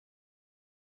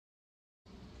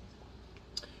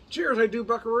Cheers, I do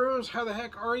buckaroos. How the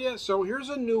heck are you? So here's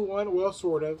a new one. Well,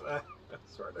 sort of.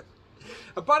 Sort of.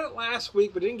 I bought it last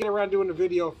week, but didn't get around doing a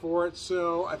video for it.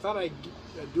 So I thought I'd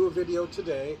do a video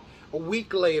today, a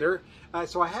week later.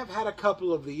 So I have had a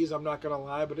couple of these. I'm not going to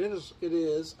lie, but it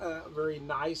is a very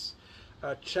nice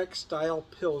Czech style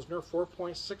Pilsner,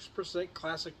 4.6%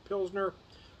 classic Pilsner,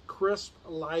 crisp,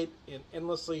 light, and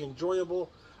endlessly enjoyable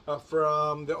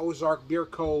from the Ozark Beer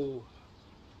Co.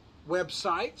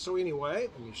 website. So anyway,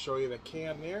 let me show you the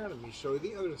can there. Let me show you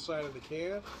the other side of the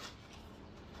can.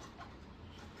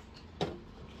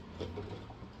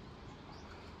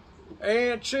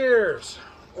 And cheers,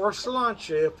 or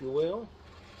sláinte, if you will.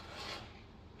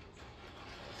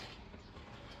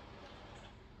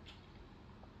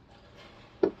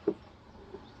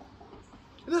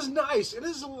 It is nice. It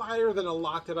is lighter than a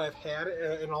lot that I've had,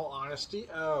 in all honesty.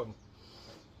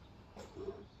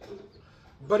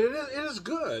 But it is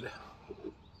good.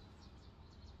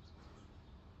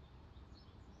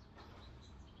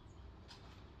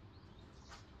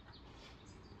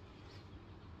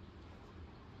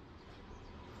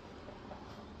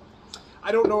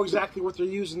 I don't know exactly what they're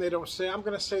using. They don't say. I'm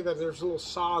going to say that there's a little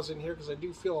sauce in here because I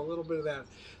do feel a little bit of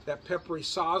that peppery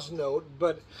sauce note.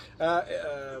 But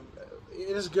it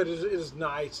is good. It is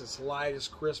nice. It's light. It's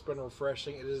crisp and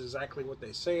refreshing. It is exactly what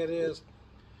they say it is.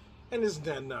 And isn't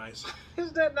that nice?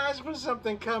 Isn't that nice when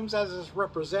something comes as it's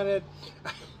represented?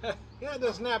 Yeah, it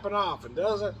doesn't happen often,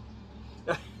 does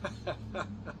it?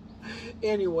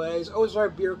 Anyways,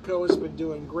 Ozark Beer Co. has been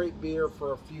doing great beer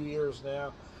for a few years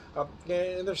now.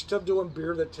 And they're still doing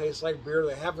beer that tastes like beer.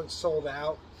 They haven't sold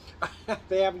out.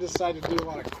 They haven't decided to do a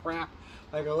lot of crap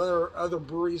like other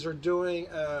breweries are doing.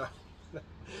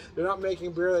 They're not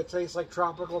making beer that tastes like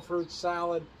tropical fruit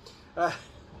salad.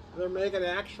 They're making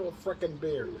actual frickin'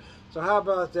 beer. So how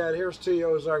about that? Here's to you,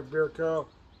 Ozark Beer Co.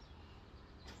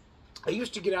 I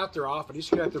used to get out there often. I used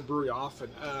to get out their brewery often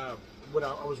when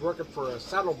I was working for a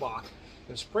Saddlebach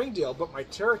in Springdale, but my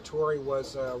territory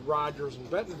was Rogers and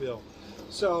Bentonville.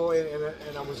 So,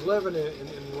 and I was living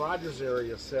in Rogers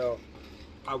area, so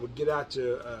I would get out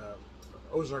to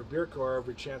Ozark Beer Co.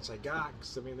 every chance I got,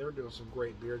 because, I mean, they were doing some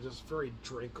great beer, just very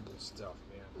drinkable stuff,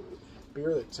 man.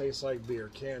 Beer that tastes like beer,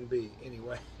 can be,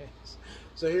 anyways.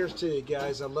 So here's to you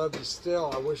guys. I love you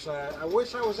still. I wish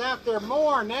I was out there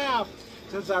more now.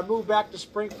 Since I moved back to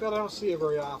Springfield, I don't see you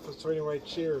very often. So anyway,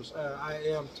 cheers. I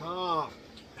am Tom,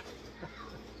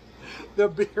 the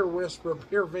beer whisperer,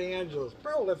 beer evangelist,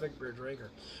 prolific beer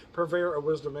drinker, purveyor of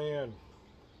wisdom and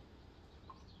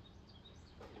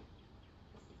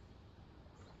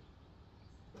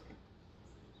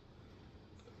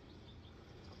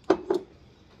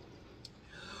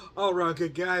all right,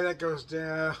 good guy. That goes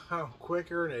down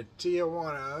quicker than a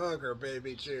Tijuana hooker,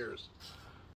 baby. Cheers.